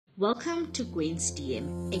Welcome to Gwen's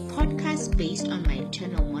DM, a podcast based on my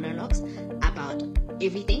internal monologues about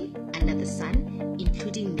everything under the sun,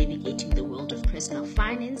 including navigating the world of personal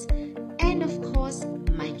finance and, of course,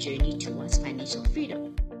 my journey towards financial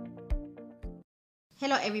freedom.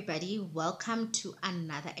 Hello, everybody. Welcome to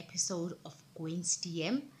another episode of Gwen's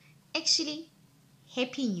DM. Actually,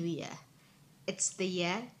 Happy New Year. It's the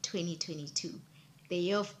year 2022, the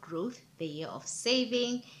year of growth, the year of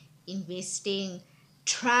saving, investing,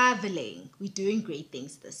 traveling. We're doing great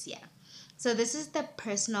things this year. So this is the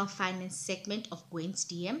personal finance segment of Gwen's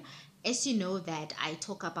DM. As you know that I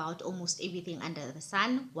talk about almost everything under the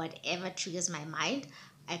sun, whatever triggers my mind,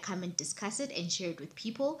 I come and discuss it and share it with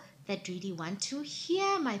people that really want to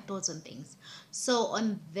hear my thoughts on things. So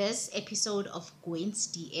on this episode of Gwen's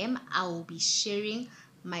DM, I will be sharing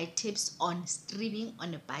my tips on streaming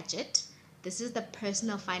on a budget. This is the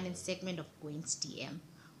personal finance segment of Gwen's DM.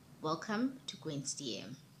 Welcome to Gwen's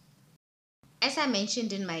DM. As I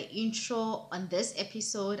mentioned in my intro, on this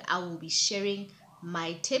episode, I will be sharing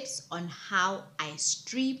my tips on how I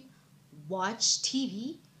stream, watch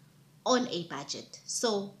TV on a budget.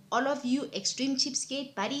 So all of you extreme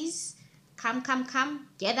cheapskate buddies, come,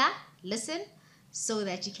 gather, listen, so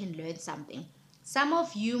that you can learn something. Some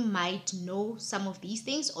of you might know some of these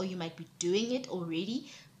things, or you might be doing it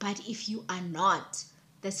already, but if you are not,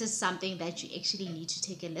 this is something that you actually need to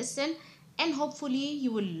take a listen, and hopefully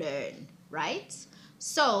you will learn, right?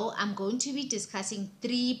 So I'm going to be discussing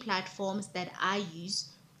 3 platforms that I use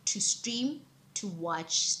to stream, to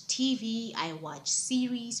watch TV. I watch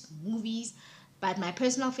series, movies, but my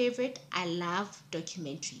personal favorite, I love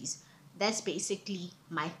documentaries. That's basically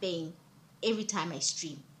my thing every time I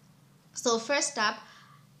stream. So first up,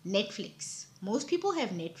 Netflix. Most people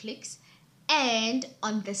have Netflix, and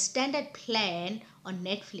on the standard plan on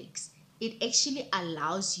Netflix, it actually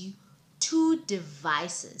allows you 2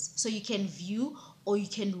 devices. So you can view or you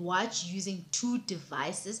can watch using 2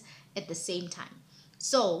 devices at the same time.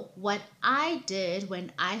 So what I did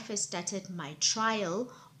when I first started my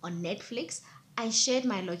trial on Netflix, I shared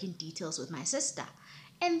my login details with my sister.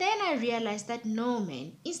 And then I realized that no,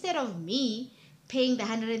 man, instead of me paying the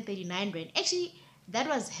 139 rand, actually that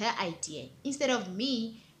was her idea. Instead of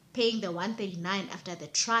me paying the 139 after the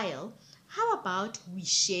trial, how about we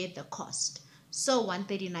share the cost? So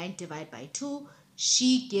 139 divided by 2,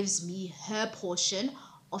 she gives me her portion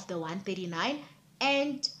of the 139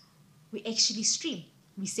 and we actually stream.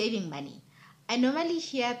 We're saving money. I normally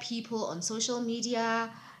hear people on social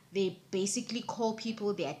media, they basically call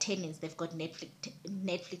people their tenants. They've got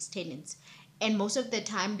Netflix tenants. And most of the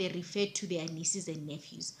time they refer to their nieces and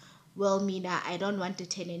nephews. Well, Mina, I don't want a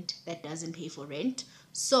tenant that doesn't pay for rent.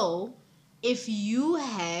 So if you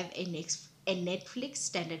have a Netflix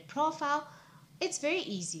standard profile, it's very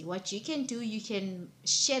easy. What you can do, you can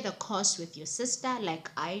share the cost with your sister like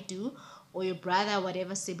I do, or your brother,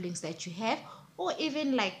 whatever siblings that you have, or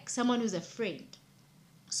even like someone who's a friend.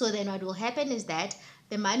 So then what will happen is that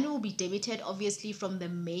the money will be debited obviously from the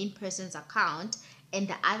main person's account, and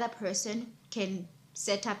the other person can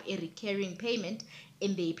set up a recurring payment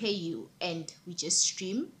and they pay you, and we just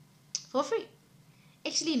stream for free.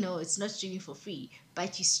 Actually, no, it's not streaming for free,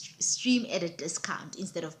 but you stream at a discount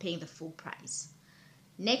instead of paying the full price.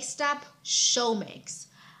 Next up, Showmax.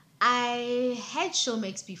 I had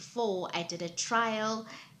Showmax before. I did a trial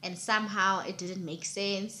and somehow it didn't make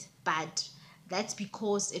sense, but that's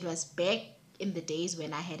because it was back in the days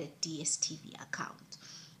when I had a DSTV account.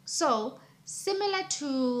 So similar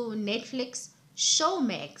to Netflix,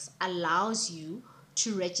 Showmax allows you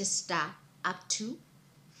to register up to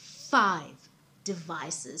 5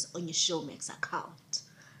 devices on your Showmax account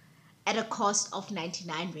at a cost of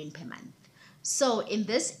 99 Rand per month. So in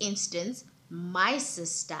this instance, my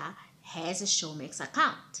sister has a Showmax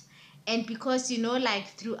account. And because, like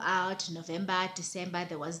throughout November, December,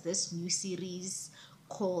 there was this new series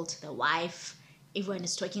called The Wife. Everyone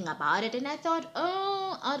is talking about it. And I thought,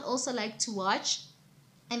 I'd also like to watch.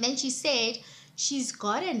 And then she said she's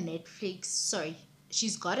got a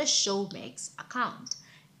Showmax account.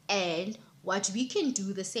 And what we can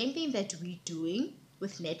do, the same thing that we're doing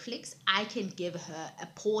with Netflix, I can give her a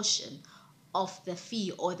portion of the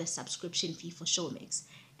fee or the subscription fee for Showmax.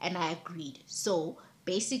 And I agreed. So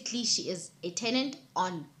basically, she is a tenant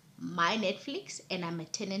on my Netflix and I'm a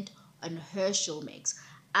tenant on her Showmax.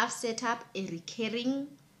 I've set up a recurring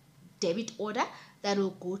debit order that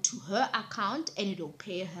will go to her account and it will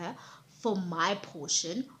pay her for my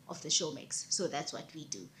portion of the Showmax. So that's what we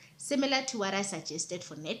do. Similar to what I suggested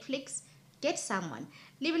for Netflix, get someone.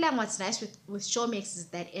 Libelang, what's nice with Showmax is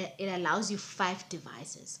that it allows you 5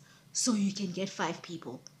 devices. So you can get 5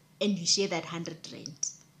 people and you share that 100 rand.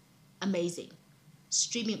 amazing.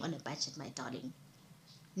 Streaming on a budget, my darling.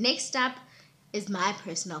 Next up is my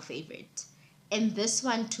personal favorite, and this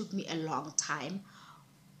one took me a long time.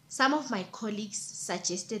 Some of my colleagues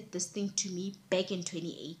suggested this thing to me back in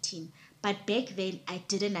 2018, but back then I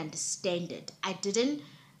didn't understand it. I didn't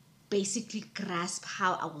basically grasp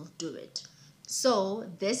how I will do it. So,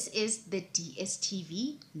 this is the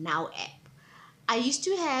DSTV Now app. I used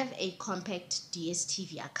to have a compact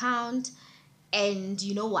DSTV account, and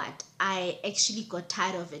you know what? I actually got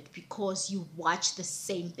tired of it because you watch the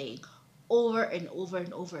same thing over and over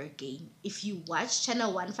and over again. If you watch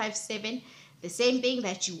channel 157, the same thing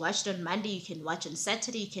that you watched on Monday, you can watch on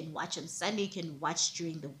Saturday, you can watch on Sunday, you can watch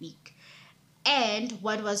during the week. And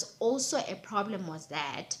what was also a problem was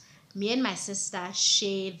that me and my sister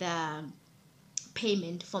share the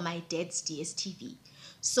payment for my dad's DSTV.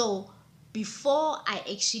 So before I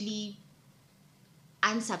actually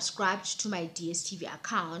unsubscribed to my DSTV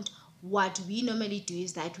account, what we normally do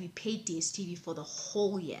is that we pay DSTV for the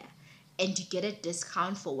whole year and you get a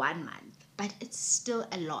discount for 1 month, but it's still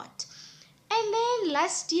a lot. And then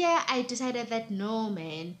last year I decided that no,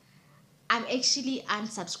 man, I'm actually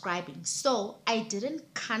unsubscribing. So I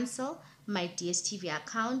didn't cancel my DSTV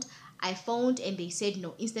account. I phoned and they said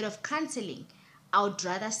no, instead of canceling, I would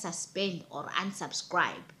rather suspend or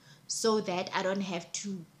unsubscribe so that I don't have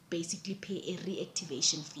to basically pay a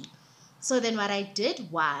reactivation fee. So then what I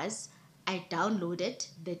did was I downloaded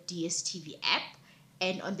the DSTV app,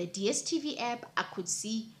 and on the DSTV app I could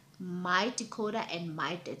see my decoder and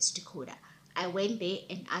my dad's decoder. I went there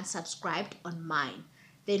and unsubscribed on mine.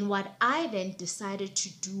 Then what I then decided to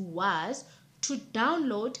do was to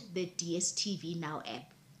download the DSTV Now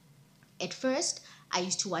app. At first, I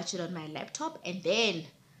used to watch it on my laptop, and then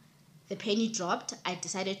the penny dropped. I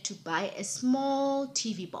decided to buy a small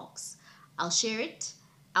TV box. I'll share it.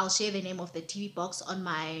 I'll share the name of the TV box on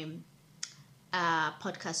my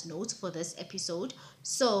podcast notes for this episode.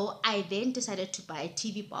 So I then decided to buy a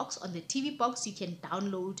TV box. On the TV box, you can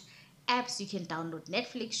download apps. You can download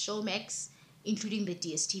Netflix, Showmax, including the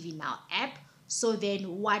DSTV Now app. So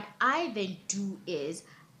then what I then do is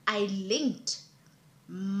I linked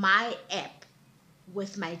my app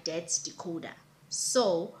with my dad's decoder.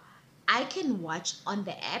 So I can watch on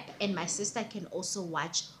the app, and my sister can also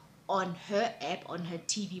watch on her app, on her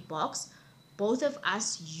TV box, both of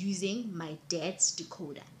us using my dad's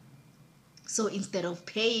decoder. So instead of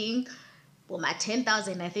paying for my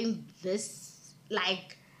 10,000, I think this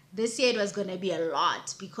year it was going to be a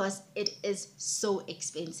lot because it is so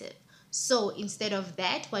expensive. So instead of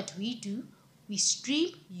that, what we do, we stream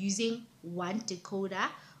using one decoder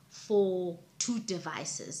for 2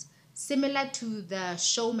 devices. Similar to the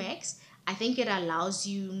Showmax, I think it allows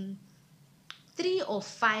you 3 or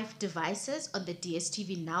 5 devices on the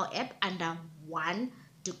DSTV Now app under one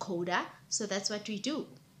decoder. So that's what we do.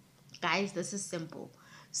 Guys, this is simple.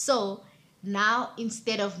 So now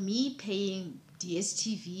instead of me paying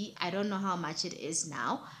DSTV, I don't know how much it is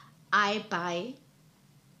now, I buy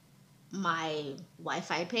my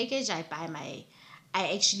Wi-Fi package. I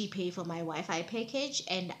actually pay for my Wi-Fi package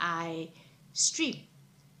and I stream.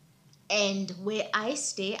 And where I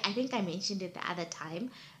stay, I think I mentioned it the other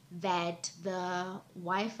time, that the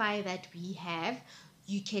Wi-Fi that we have,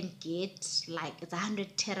 you can get like it's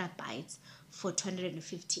 100 terabytes for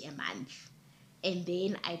 250 a month. And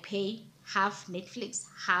then I pay half Netflix,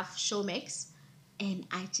 half Showmax, and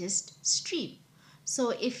I just stream. So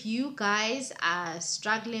if you guys are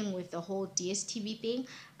struggling with the whole DSTV thing,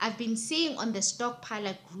 I've been seeing on the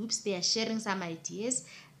Stockpiler groups, they are sharing some ideas.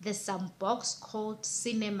 There's some box called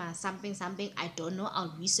Cinema something something. I don't know.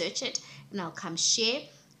 I'll research it and I'll come share.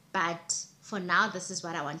 But for now, this is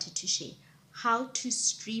what I wanted to share. How to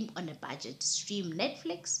stream on a budget. Stream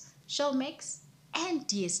Netflix, Showmax, and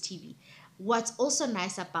DSTV. What's also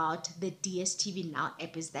nice about the DSTV Now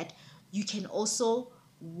app is that you can also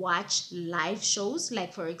watch live shows.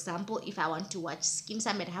 Like for example, if I want to watch Skim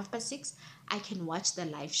Sam at 6:30, I can watch the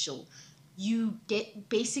live show. You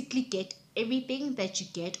basically get everything that you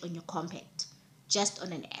get on your compact just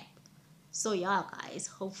on an app. So yeah, guys,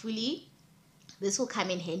 hopefully this will come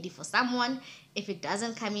in handy for someone. If it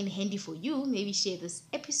doesn't come in handy for you, maybe share this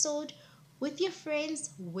episode with your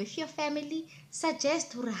friends, with your family.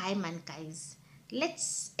 Suggest, hi man, guys,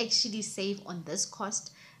 let's actually save on this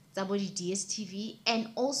cost, DSTV, and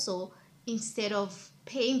also instead of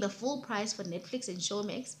paying the full price for Netflix and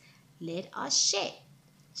Showmax, let us share.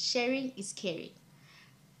 Sharing is caring.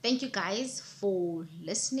 Thank you guys for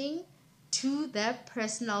listening to the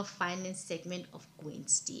personal finance segment of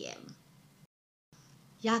Gwen's DM.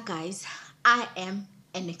 Yeah, guys, I am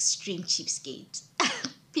an extreme cheapskate.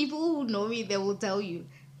 People who know me, they will tell you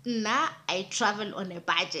Nah, I travel on a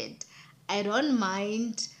budget. I don't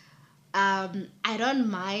mind. I don't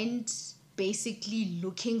mind basically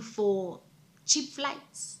looking for cheap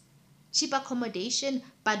flights, cheap accommodation,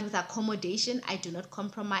 but with accommodation, I do not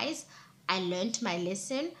compromise. I learned my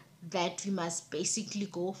lesson that we must basically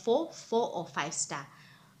go for 4 or 5 star.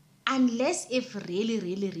 Unless if really,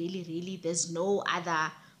 really, really, really there's no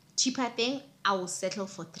other cheaper thing, I will settle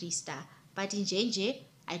for 3 star. But in JJ,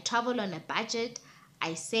 I travel on a budget,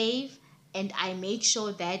 I save, and I make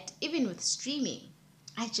sure that even with streaming,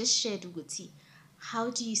 I just shared Uguti.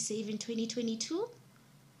 How do you save in 2022?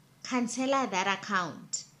 Cancel that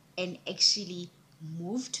account and actually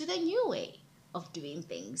move to the new way of doing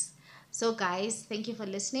things. So, guys, thank you for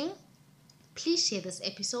listening. Please share this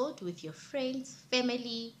episode with your friends,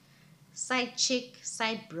 family, side chick,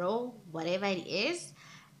 side bro, whatever it is.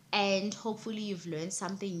 And hopefully, you've learned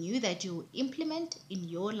something new that you will implement in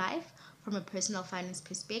your life from a personal finance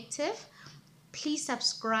perspective. Please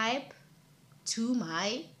subscribe to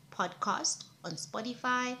my podcast on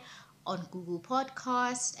Spotify, on Google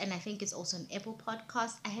Podcast, and I think it's also on Apple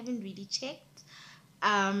Podcast. I haven't really checked.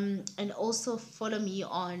 And also follow me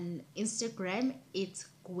on Instagram. It's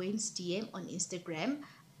Gwen's DM on Instagram.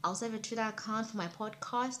 I also have a Twitter account for my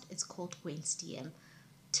podcast. It's called Gwen's DM.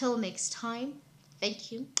 Till next time,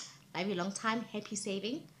 thank you. Love you long time. Happy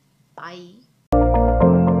saving. Bye.